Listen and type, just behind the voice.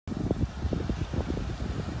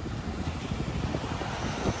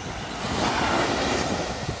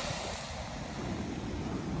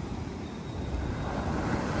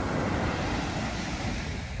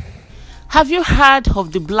Have you heard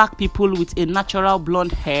of the black people with a natural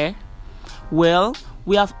blonde hair? Well,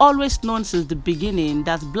 we have always known since the beginning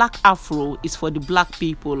that black afro is for the black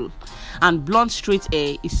people and blonde straight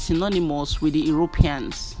hair is synonymous with the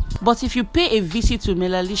Europeans. But if you pay a visit to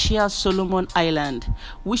Melanesia Solomon Island,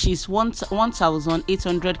 which is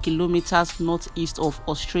 1,800 kilometers northeast of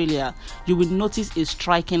Australia, you will notice a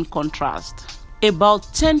striking contrast. About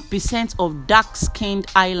 10% of dark-skinned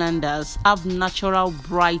islanders have natural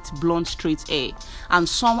bright blonde straight hair, and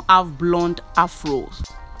some have blonde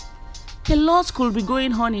afros. A lot could be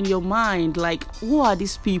going on in your mind, like, who are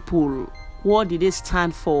these people? What do they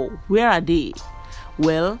stand for? Where are they?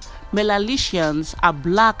 Well, Melanesians are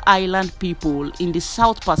black island people in the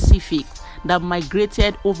South Pacific that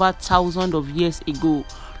migrated over thousands of years ago,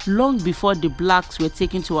 long before the blacks were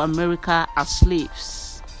taken to America as slaves.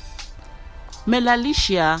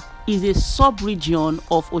 Melanesia is a sub-region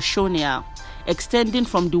of Oceania, extending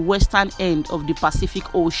from the western end of the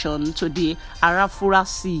Pacific Ocean to the Arafura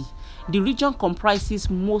Sea. The region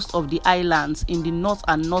comprises most of the islands in the north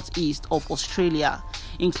and northeast of Australia,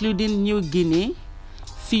 including New Guinea,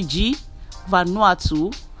 Fiji,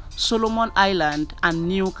 Vanuatu, Solomon Island, and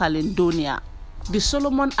New Caledonia. The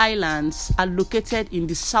Solomon Islands are located in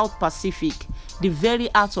the South Pacific, the very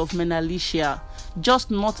heart of Melanesia,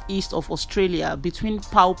 just northeast of Australia between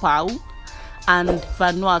Papua and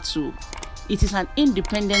Vanuatu. It is an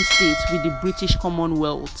independent state with the British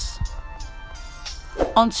Commonwealth.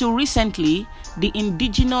 Until recently, the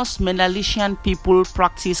indigenous Melanesian people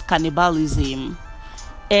practiced cannibalism,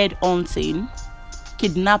 head hunting,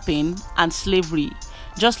 kidnapping, and slavery,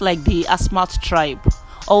 just like the Asmat tribe.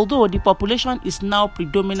 Although the population is now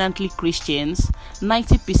predominantly Christians,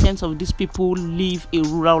 90% of these people live a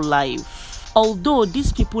rural life. Although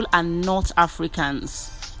these people are not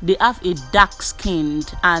Africans, they have a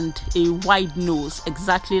dark-skinned and a wide nose,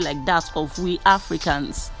 exactly like that of we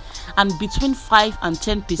Africans. And between 5 and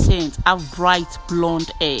 10% have bright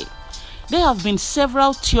blonde hair. There have been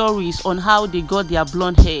several theories on how they got their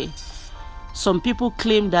blonde hair. Some people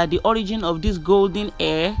claim that the origin of this golden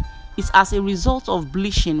hair is as a result of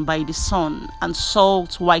bleaching by the sun and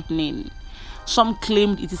salt whitening. Some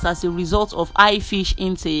claimed it is as a result of high fish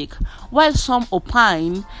intake, while some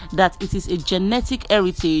opine that it is a genetic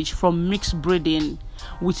heritage from mixed breeding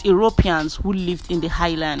with Europeans who lived in the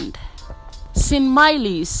highland. St.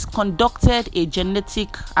 Miles conducted a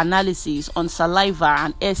genetic analysis on saliva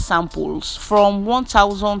and hair samples from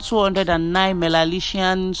 1,209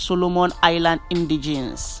 Melanesian Solomon Island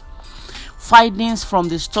indigenes. Findings from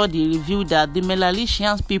the study revealed that the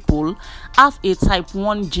Melanesian people have a type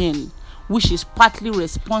 1 gene, which is partly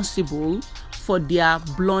responsible for their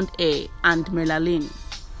blonde hair and melanin.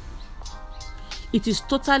 It is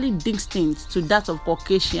totally distinct to that of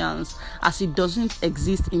Caucasians, as it doesn't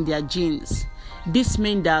exist in their genes. This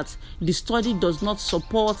means that the study does not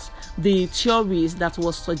support the theories that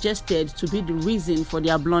was suggested to be the reason for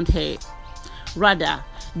their blonde hair. Rather,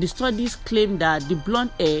 the studies claim that the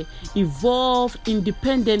blonde hair evolved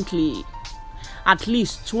independently at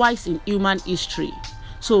least twice in human history.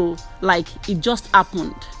 So, like, it just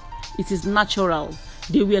happened. It is natural.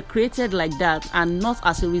 They were created like that and not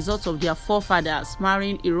as a result of their forefathers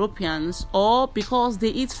marrying Europeans, or because they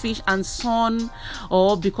eat fish and sun,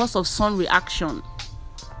 or because of sun reaction.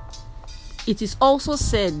 It is also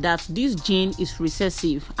said that this gene is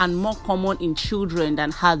recessive and more common in children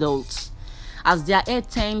than adults, as their hair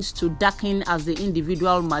tends to darken as the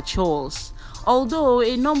individual matures, although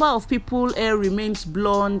a number of people's hair remains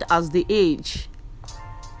blonde as they age.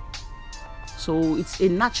 So it's a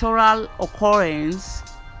natural occurrence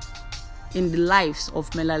in the lives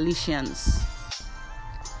of Melanesians.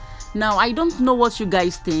 Now, I don't know what you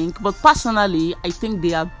guys think, but personally, I think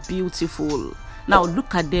they are beautiful. Now,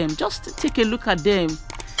 look at them. Just take a look at them.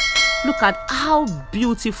 Look at how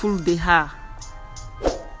beautiful they are.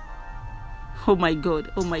 Oh my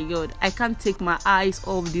God, oh my God. I can't take my eyes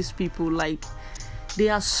off these people. Like, they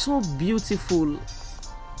are so beautiful.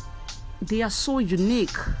 They are so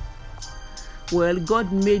unique. Well,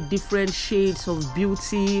 God made different shades of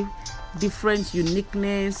beauty, different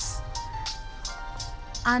uniqueness.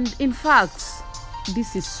 And in fact,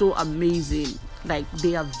 this is so amazing. Like,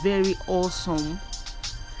 they are very awesome.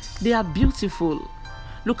 They are beautiful.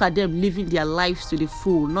 Look at them living their lives to the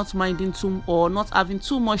full, not minding too or not having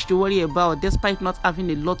too much to worry about, despite not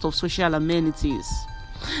having a lot of social amenities.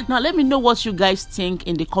 Now, let me know what you guys think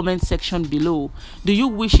in the comment section below. Do you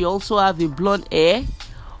wish you also have a blonde hair?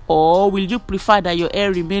 Or will you prefer that your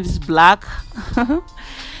hair remains black?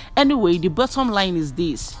 Anyway, the bottom line is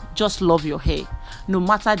this: just love your hair. No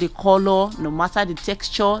matter the color, no matter the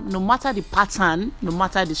texture, no matter the pattern, no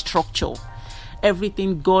matter the structure,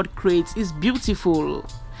 everything God creates is beautiful.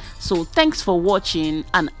 So thanks for watching,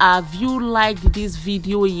 and have you liked this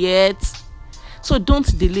video yet? So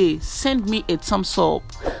don't delay, send me a thumbs up,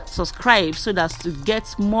 subscribe so that to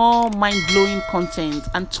get more mind-blowing content,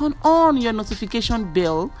 and turn on your notification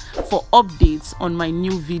bell for updates on my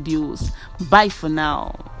new videos. Bye for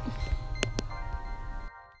now.